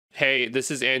Hey, this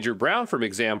is Andrew Brown from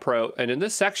Exam Pro, and in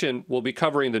this section, we'll be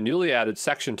covering the newly added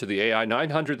section to the AI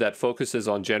 900 that focuses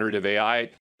on generative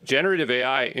AI. Generative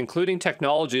AI, including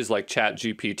technologies like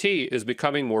ChatGPT, is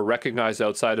becoming more recognized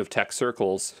outside of tech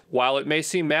circles. While it may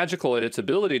seem magical in its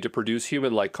ability to produce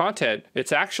human-like content,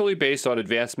 it's actually based on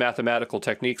advanced mathematical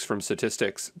techniques from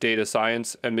statistics, data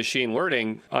science, and machine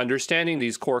learning. Understanding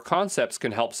these core concepts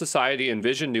can help society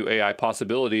envision new AI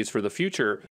possibilities for the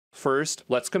future. First,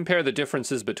 let's compare the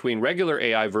differences between regular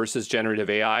AI versus generative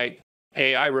AI.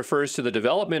 AI refers to the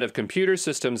development of computer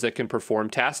systems that can perform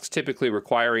tasks typically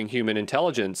requiring human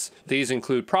intelligence. These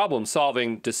include problem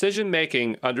solving, decision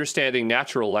making, understanding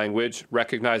natural language,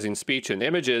 recognizing speech and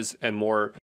images, and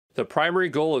more. The primary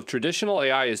goal of traditional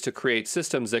AI is to create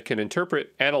systems that can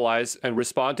interpret, analyze, and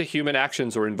respond to human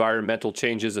actions or environmental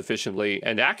changes efficiently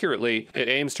and accurately. It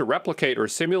aims to replicate or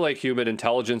simulate human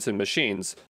intelligence in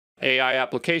machines. AI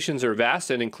applications are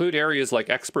vast and include areas like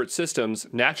expert systems,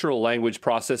 natural language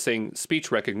processing,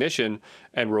 speech recognition,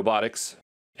 and robotics.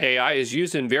 AI is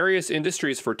used in various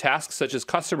industries for tasks such as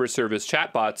customer service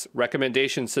chatbots,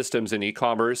 recommendation systems in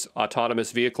e-commerce,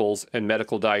 autonomous vehicles, and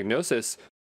medical diagnosis.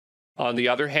 On the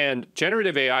other hand,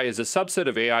 generative AI is a subset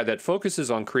of AI that focuses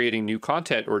on creating new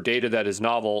content or data that is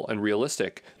novel and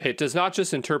realistic. It does not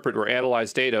just interpret or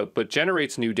analyze data, but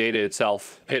generates new data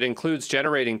itself. It includes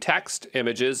generating text,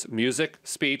 images, music,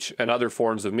 speech, and other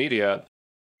forms of media.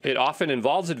 It often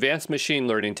involves advanced machine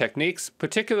learning techniques,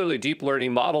 particularly deep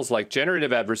learning models like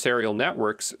generative adversarial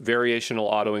networks,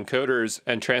 variational autoencoders,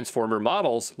 and transformer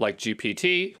models like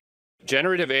GPT.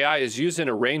 Generative AI is used in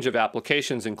a range of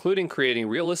applications, including creating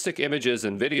realistic images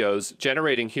and videos,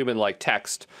 generating human-like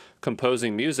text,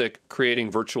 composing music,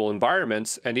 creating virtual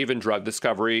environments, and even drug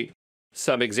discovery.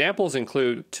 Some examples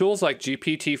include tools like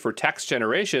GPT for text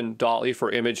generation, DALL-E for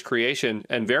image creation,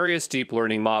 and various deep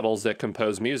learning models that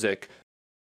compose music.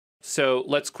 So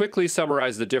let's quickly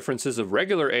summarize the differences of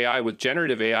regular AI with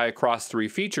generative AI across three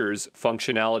features: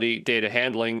 functionality, data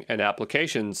handling, and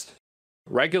applications.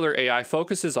 Regular AI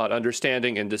focuses on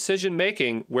understanding and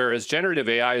decision-making, whereas generative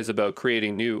AI is about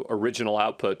creating new, original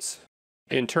outputs.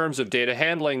 In terms of data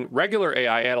handling, regular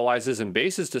AI analyzes and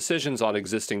bases decisions on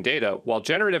existing data, while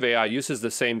generative AI uses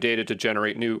the same data to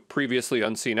generate new, previously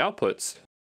unseen outputs.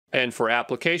 And for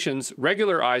applications,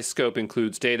 regular AI's scope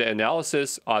includes data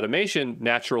analysis, automation,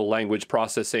 natural language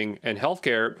processing, and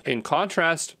healthcare. In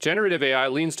contrast, generative AI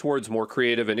leans towards more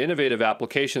creative and innovative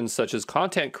applications such as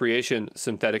content creation,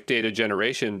 synthetic data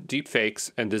generation, deepfakes,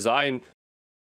 and design.